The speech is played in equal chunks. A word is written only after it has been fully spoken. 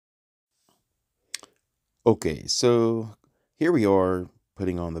Okay, so here we are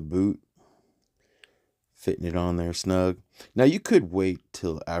putting on the boot, fitting it on there snug. Now you could wait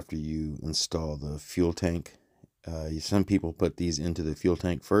till after you install the fuel tank. Some people put these into the fuel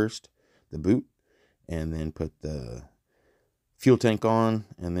tank first, the boot, and then put the fuel tank on,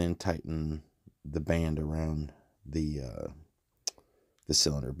 and then tighten the band around the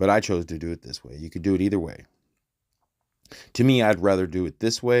cylinder. But I chose to do it this way. You could do it either way. To me, I'd rather do it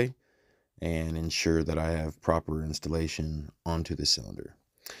this way and ensure that I have proper installation onto the cylinder.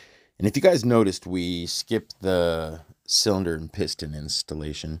 And if you guys noticed, we skipped the cylinder and piston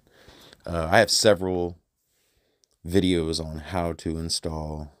installation. I have several videos on how to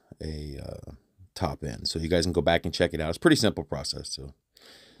install a top end, so you guys can go back and check it out. It's a pretty simple process. So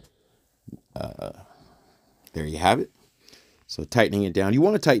there you have it. So tightening it down. You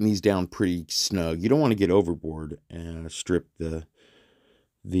want to tighten these down pretty snug. You don't want to get overboard and strip the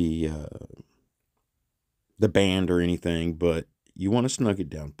band or anything, but you want to snug it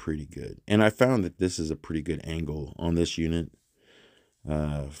down pretty good. And I found that this is a pretty good angle on this unit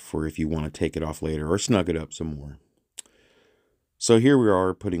for if you want to take it off later or snug it up some more. So here we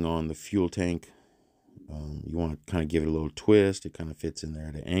are putting on the fuel tank. You want to kind of give it a little twist. It kind of fits in there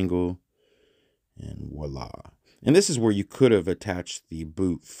at an angle, and voila. And this is where you could have attached the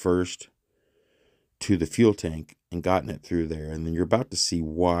boot first to the fuel tank and gotten it through there. And then you're about to see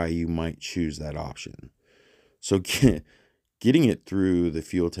why you might choose that option. So getting it through the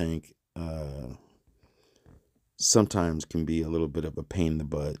fuel tank sometimes can be a little bit of a pain in the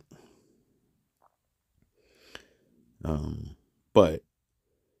butt. But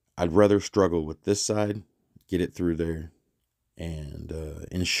I'd rather struggle with this side, get it through there, and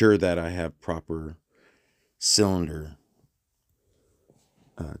ensure that I have proper cylinder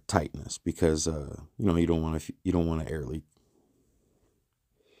tightness, because you don't want to air leak.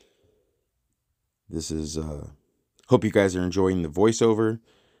 This is hope you guys are enjoying the voiceover.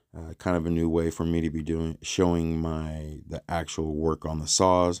 Kind of a new way for me to be showing the actual work on the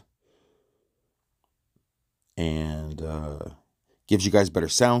saws, and gives you guys better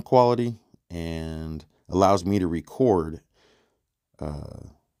sound quality and allows me to record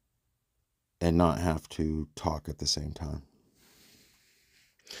and not have to talk at the same time.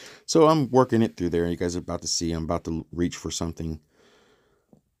 So I'm working it through there. You guys are about to see I'm about to reach for something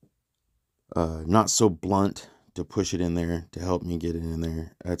not so blunt to push it in there to help me get it in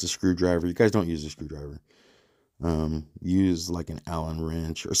there. That's a screwdriver. You guys don't use a screwdriver. Use like an Allen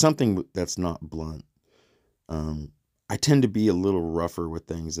wrench or something that's not blunt. I tend to be a little rougher with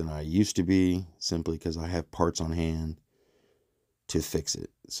things than I used to be, simply because I have parts on hand to fix it.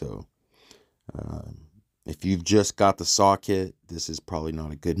 So if you've just got the saw kit, this is probably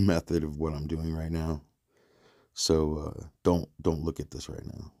not a good method of what I'm doing right now. So don't look at this right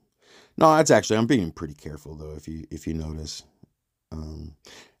now. No, that's actually, I'm being pretty careful though, if you notice.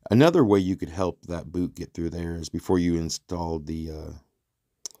 Another way you could help that boot get through there is before you install the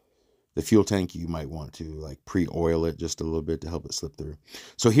fuel tank, you might want to like pre-oil it just a little bit to help it slip through.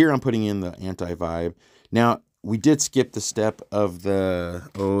 So here I'm putting in the anti-vibe. Now, we did skip the step of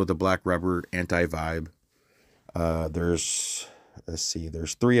the black rubber anti-vibe. Let's see,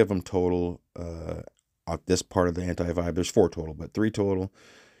 there's 3 of them total at this part of the anti-vibe. There's 4 total, but 3 total.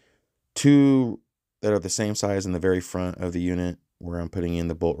 2 that are the same size in the very front of the unit where I'm putting in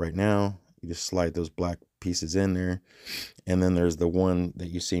the bolt right now. You just slide those black pieces in there. And then there's the one that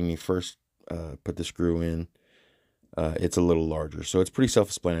you see me first put the screw in. It's a little larger, so it's pretty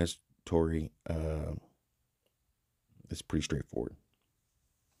self-explanatory. It's pretty straightforward.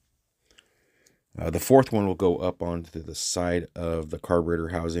 The 4th one will go up onto the side of the carburetor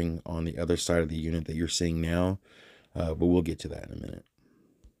housing on the other side of the unit that you're seeing now, but we'll get to that in a minute.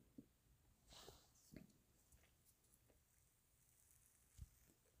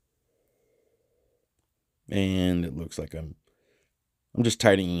 And it looks like I'm just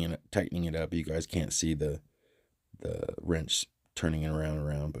tightening it up. You guys can't see the wrench turning it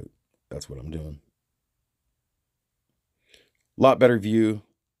around, but that's what I'm doing. A lot better view,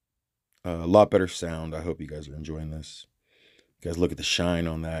 a lot better sound. I hope you guys are enjoying this. You guys look at the shine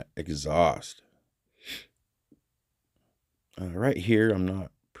on that exhaust. Right here, I'm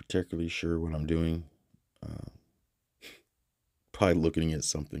not particularly sure what I'm doing. Probably looking at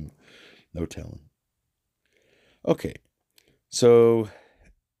something, no telling. Okay, so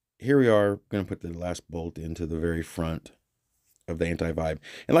here we are going to put the last bolt into the very front of the anti-vibe.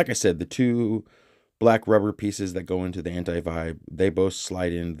 And like I said, the 2 black rubber pieces that go into the anti-vibe, they both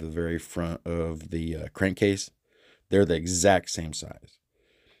slide into the very front of the crankcase. They're the exact same size.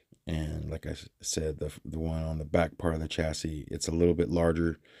 And like I said, the one on the back part of the chassis, it's a little bit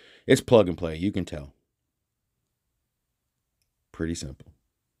larger. It's plug and play, you can tell. Pretty simple.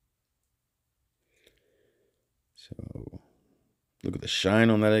 So look at the shine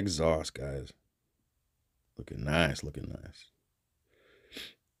on that exhaust, guys. Looking nice, looking nice.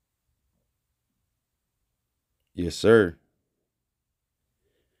 Yes, sir.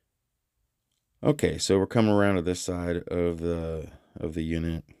 Okay, so we're coming around to this side of the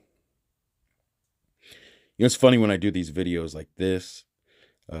unit. You know, it's funny when I do these videos like this.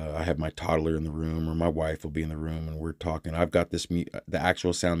 I have my toddler in the room, or my wife will be in the room, and we're talking. I've got this the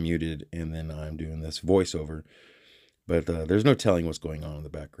actual sound muted, and then I'm doing this voiceover. But there's no telling what's going on in the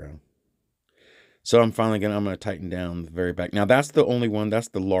background. So I'm gonna tighten down the very back. Now that's the only one. That's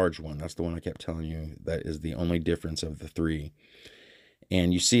the large one. That's the one I kept telling you. That is the only difference of the three.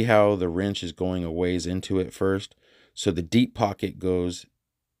 And you see how the wrench is going a ways into it first. So the deep pocket goes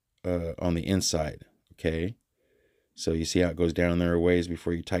on the inside. Okay. So you see how it goes down there a ways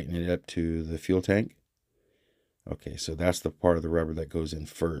before you tighten it up to the fuel tank. Okay, so that's the part of the rubber that goes in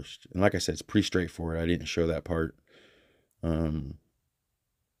first. And like I said, it's pretty straightforward. I didn't show that part. I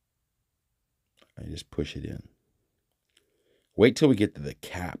just push it in. Wait till we get to the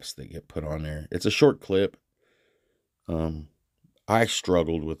caps that get put on there. It's a short clip. I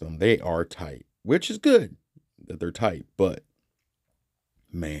struggled with them. They are tight, which is good that they're tight, but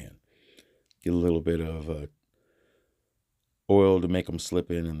man, get a little bit of oil to make them slip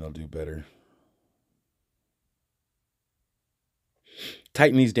in and they'll do better.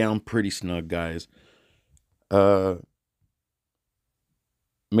 Tighten these down pretty snug, guys.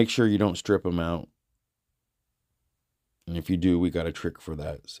 Make sure you don't strip them out. And if you do, we got a trick for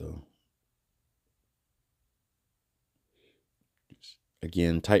that. So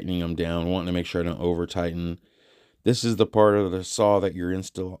again, tightening them down, wanting to make sure I don't over tighten. This is the part of the saw that you're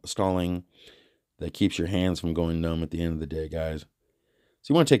installing that keeps your hands from going numb at the end of the day, guys.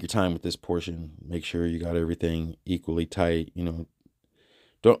 So you want to take your time with this portion. Make sure you got everything equally tight. You know,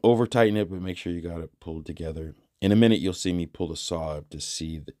 don't over tighten it, but make sure you got it pulled together. In a minute, you'll see me pull the saw up to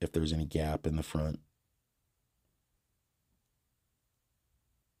see if there's any gap in the front.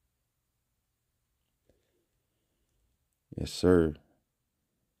 Yes, sir.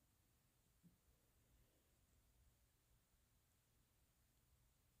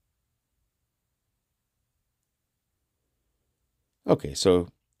 Okay, so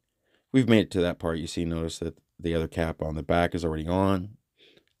we've made it to that part. You see, notice that the other cap on the back is already on.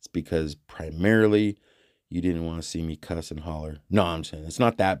 It's because primarily you didn't want to see me cuss and holler. No, I'm saying it's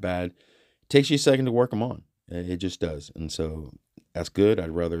not that bad. It takes you a second to work them on. It just does. And so that's good. I'd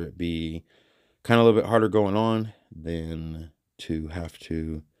rather it be kind of a little bit harder going on than to have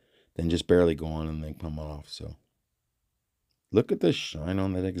to, than just barely go on and then come off. So look at the shine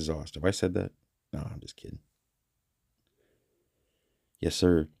on that exhaust. Have I said that? No, I'm just kidding. Yes,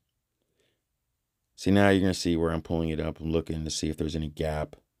 sir. See, now you're going to see where I'm pulling it up and looking to see if there's any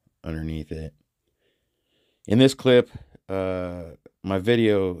gap underneath it. In this clip, my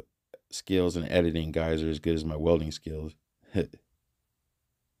video skills and editing, guys, are as good as my welding skills.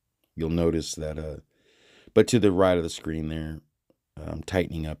 You'll notice that, but to the right of the screen there, I'm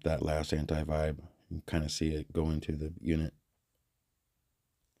tightening up that last anti-vibe. You kind of see it go into the unit.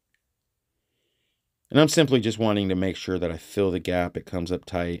 And I'm simply just wanting to make sure that I fill the gap, it comes up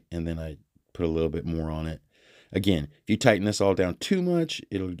tight, and then I put a little bit more on it. Again, if you tighten this all down too much,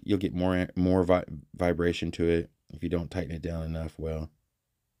 you'll get more vibration to it. If you don't tighten it down enough, well,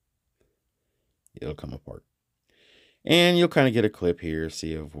 it'll come apart. And you'll kind of get a clip here,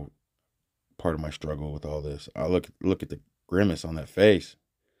 see of part of my struggle with all this. Look at the grimace on that face.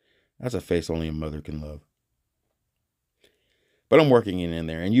 That's a face only a mother can love. But I'm working it in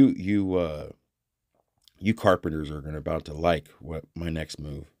there, and you carpenters are about to like what my next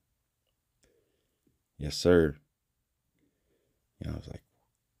move. Yes, sir. You know, I was like,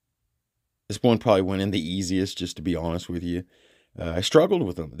 this one probably went in the easiest, just to be honest with you. I struggled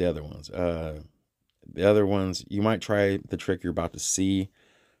with them, the other ones. The other ones, you might try the trick you're about to see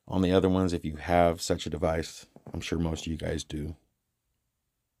on the other ones if you have such a device. I'm sure most of you guys do.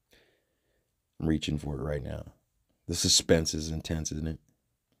 I'm reaching for it right now. The suspense is intense, isn't it?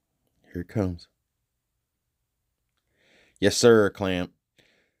 Here it comes. Yes, sir, clamp.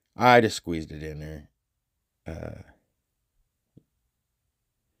 I just squeezed it in there.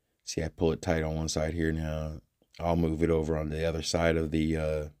 See, I pull it tight on one side here now. I'll move it over on the other side of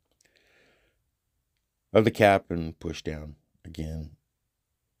the cap and push down again.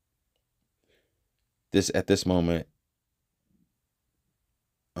 At this moment,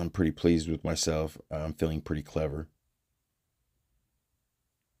 I'm pretty pleased with myself. I'm feeling pretty clever.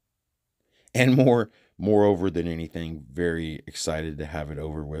 And moreover than anything, very excited to have it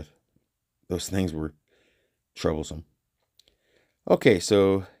over with. Those things were troublesome. Okay,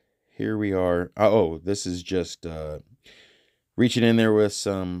 so here we are. Oh, this is just reaching in there with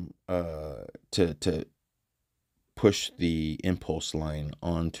some to push the impulse line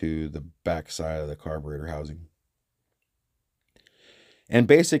onto the back side of the carburetor housing. And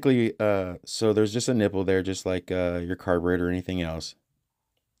basically, so there's just a nipple there, just like your carburetor or anything else.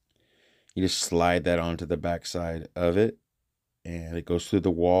 You just slide that onto the back side of it, and it goes through the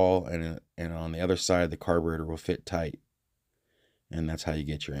wall, and on the other side, the carburetor will fit tight. And that's how you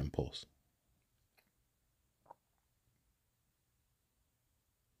get your impulse.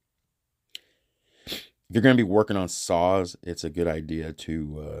 If you're going to be working on saws, it's a good idea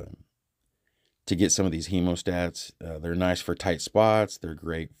to get some of these hemostats. They're nice for tight spots. They're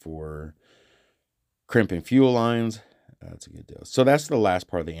great for crimping fuel lines. That's a good deal. So that's the last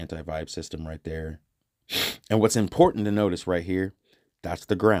part of the anti-vibe system right there. And what's important to notice right here, that's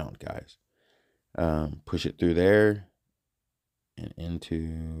the ground, guys. Push it through there and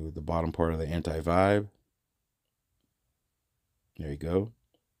into the bottom part of the anti-vibe. There you go.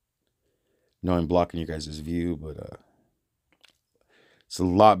 No, I'm blocking you guys' view, but it's a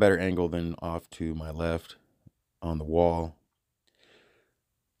lot better angle than off to my left on the wall.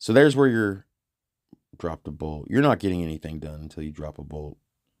 So there's where you're dropped a bolt. You're not getting anything done until you drop a bolt.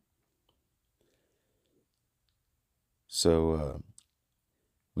 So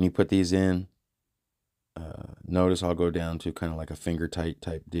when you put these in, notice I'll go down to kind of like a finger tight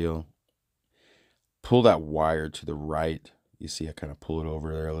type deal. Pull that wire to the right. You see I kind of pull it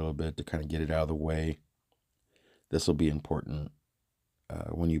over there a little bit to kind of get it out of the way. This will be important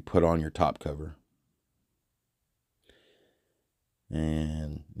when you put on your top cover.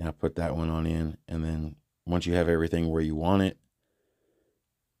 And now put that one on in, and then once you have everything where you want it,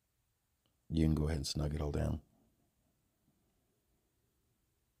 you can go ahead and snug it all down.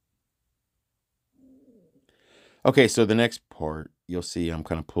 Okay, so the next part, you'll see I'm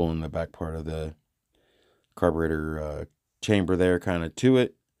kind of pulling the back part of the carburetor chamber there kind of to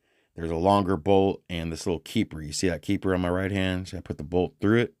it. There's a longer bolt and this little keeper. You see that keeper on my right hand? So I put the bolt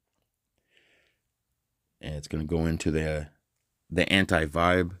through it, and it's going to go into the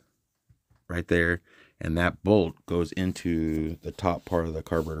anti-vibe right there, and that bolt goes into the top part of the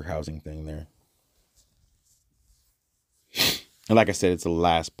carburetor housing thing there. And like I said, it's the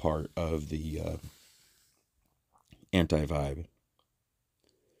last part of the anti-vibe.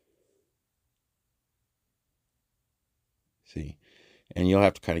 See, and you'll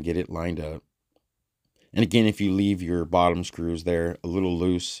have to kind of get it lined up. And again, if you leave your bottom screws there a little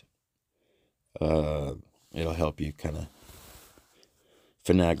loose, it'll help you kind of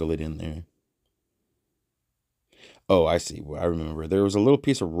finagle it in there. Oh, I see. Well, I remember there was a little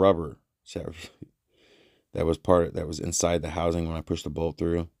piece of rubber that was inside the housing when I pushed the bolt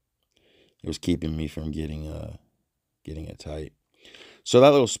through. It was keeping me from getting it tight. So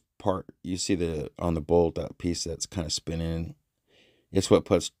that little part you see on the bolt, that piece that's kind of spinning, it's what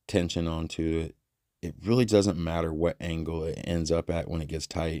puts tension onto it. It really doesn't matter what angle it ends up at when it gets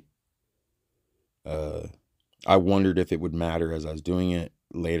tight. I wondered if it would matter as I was doing it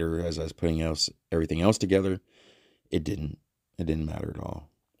later, as I was putting everything else together. It didn't matter at all.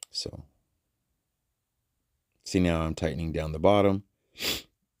 So see, now I'm tightening down the bottom.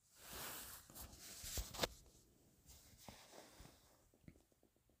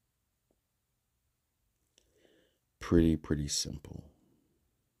 Pretty simple.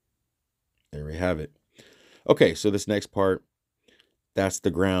 There we have it. Okay, so this next part, that's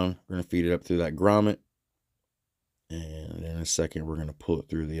the ground. We're going to feed it up through that grommet. And in a second, we're going to pull it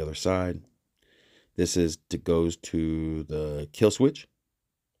through the other side. This goes to the kill switch.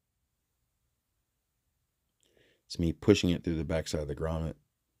 It's me pushing it through the backside of the grommet.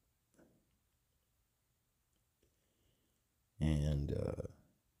 And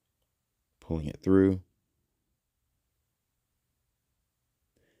pulling it through.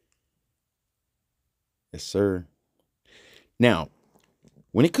 Yes, sir. Now,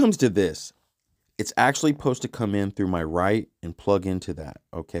 when it comes to this, it's actually supposed to come in through my right and plug into that,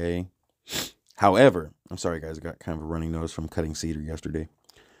 okay? However, I'm sorry, guys, I got kind of a running nose from cutting cedar yesterday.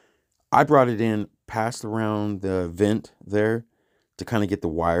 I brought it in past around the vent there to kind of get the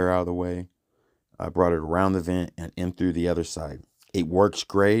wire out of the way. I brought it around the vent and in through the other side. It works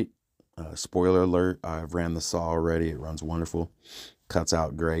great. Spoiler alert, I've ran the saw already. It runs wonderful. Cuts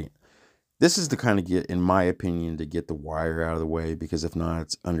out great. This is the kind of in my opinion, to get the wire out of the way, because if not,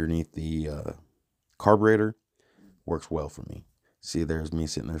 it's underneath the carburetor. Works well for me. See, there's me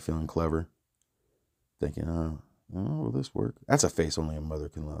sitting there feeling clever, thinking, oh, will this work? That's a face only a mother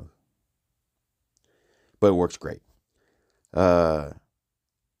can love. But it works great. Yeah,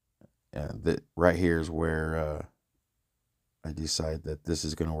 right here is where I decide that this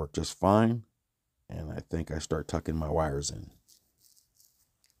is going to work just fine. And I think I start tucking my wires in.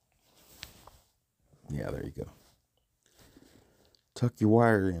 Yeah, there you go. Tuck your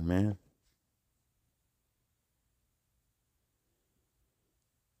wire in, man.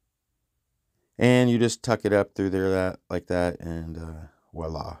 And you just tuck it up through there like that, and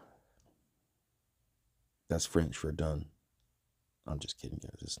voila. That's French for done. I'm just kidding,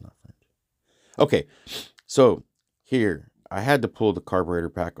 guys. It's not French. Okay, so here I had to pull the carburetor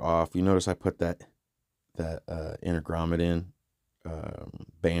pack off. You notice I put that inner grommet in,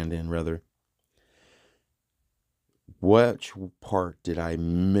 band in rather. Which part did I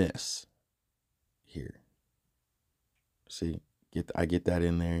miss here? See, I get that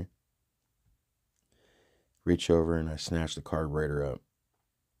in there. Reach over and I snatch the carburetor up.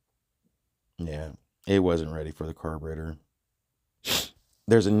 Yeah, it wasn't ready for the carburetor.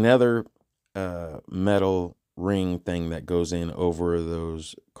 There's another metal ring thing that goes in over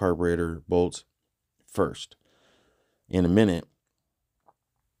those carburetor bolts first. In a minute,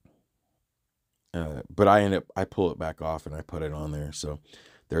 but I pull it back off and I put it on there. So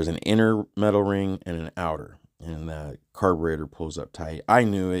there's an inner metal ring and an outer, and the carburetor pulls up tight. I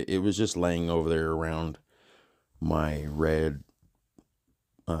knew it. It was just laying over there around my red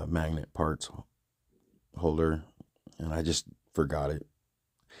magnet parts holder, and I just forgot it.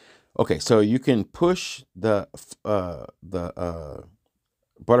 Okay, so you can push the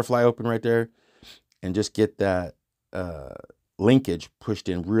butterfly open right there and just get that linkage pushed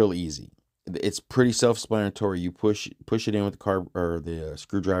in real easy. It's pretty self-explanatory. You push it in with the carb or the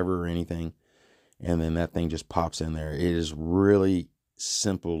screwdriver or anything, and then that thing just pops in there. It is really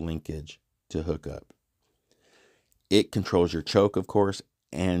simple linkage to hook up. It controls your choke, of course,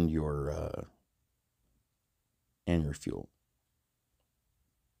 and your fuel.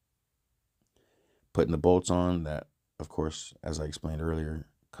 Putting the bolts on that, of course, as I explained earlier,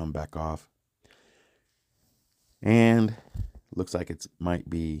 come back off. And looks like it might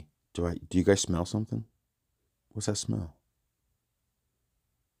be, do you guys smell something? What's that smell?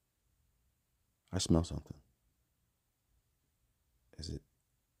 I smell something. Is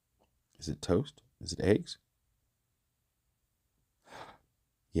it toast? Is it eggs?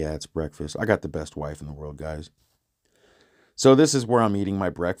 Yeah, it's breakfast. I got the best wife in the world, guys. So this is where I'm eating my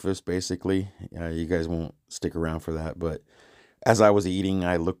breakfast, basically. You guys won't stick around for that, but as I was eating,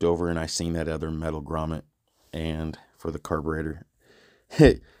 I looked over and I seen that other metal grommet and for the carburetor.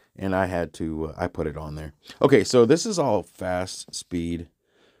 And I had to, I put it on there. Okay, so this is all fast speed,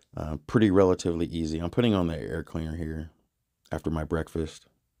 pretty relatively easy. I'm putting on the air cleaner here after my breakfast.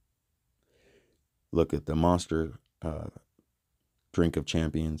 Look at the Monster drink of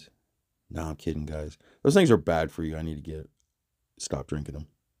champions. No, I'm kidding, guys. Those things are bad for you. I need to stop drinking them.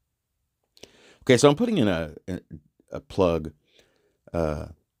 Okay, so I'm putting in a plug.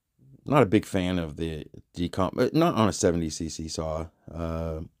 Not a big fan of the decomp, not on a 70cc saw.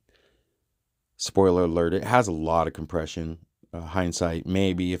 Spoiler alert, it has a lot of compression. Hindsight,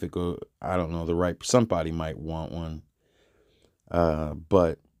 maybe if it go, I don't know, somebody might want one.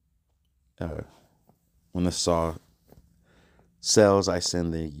 But when the saw sells, I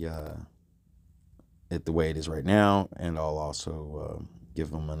send it the way it is right now, and I'll also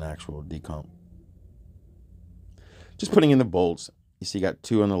give them an actual decomp. Just putting in the bolts. You see, you got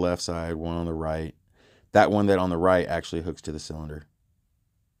two on the left side, one on the right. That one that on the right actually hooks to the cylinder.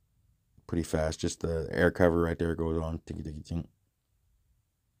 Pretty fast. Just the air cover right there goes on.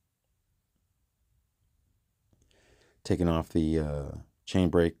 Taking off the chain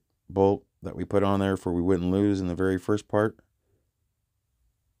brake bolt that we put on there for we wouldn't lose in the very first part.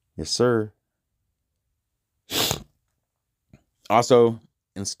 Yes, sir. Also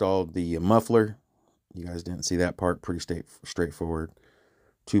installed the muffler. You guys didn't see that part. Pretty straightforward.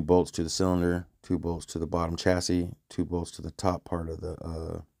 2 bolts to the cylinder, 2 bolts to the bottom chassis, 2 bolts to the top part of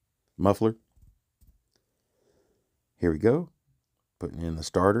the muffler. Here we go. Putting in the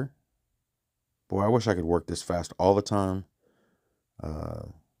starter. Boy, I wish I could work this fast all the time.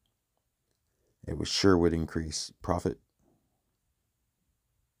 It sure would increase profit.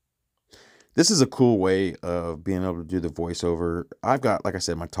 This is a cool way of being able to do the voiceover. I've got, like I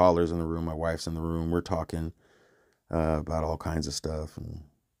said, my toddler's in the room, my wife's in the room. We're talking about all kinds of stuff and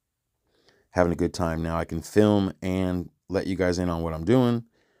having a good time. Now I can film and let you guys in on what I'm doing,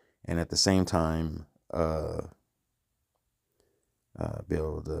 and at the same time be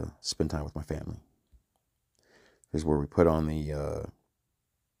able to spend time with my family. Here's where we put on the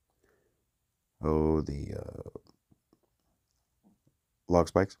log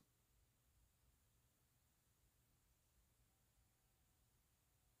spikes.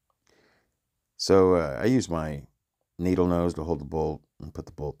 So I use my needle nose to hold the bolt and put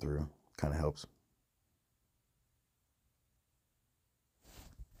the bolt through. Kind of helps.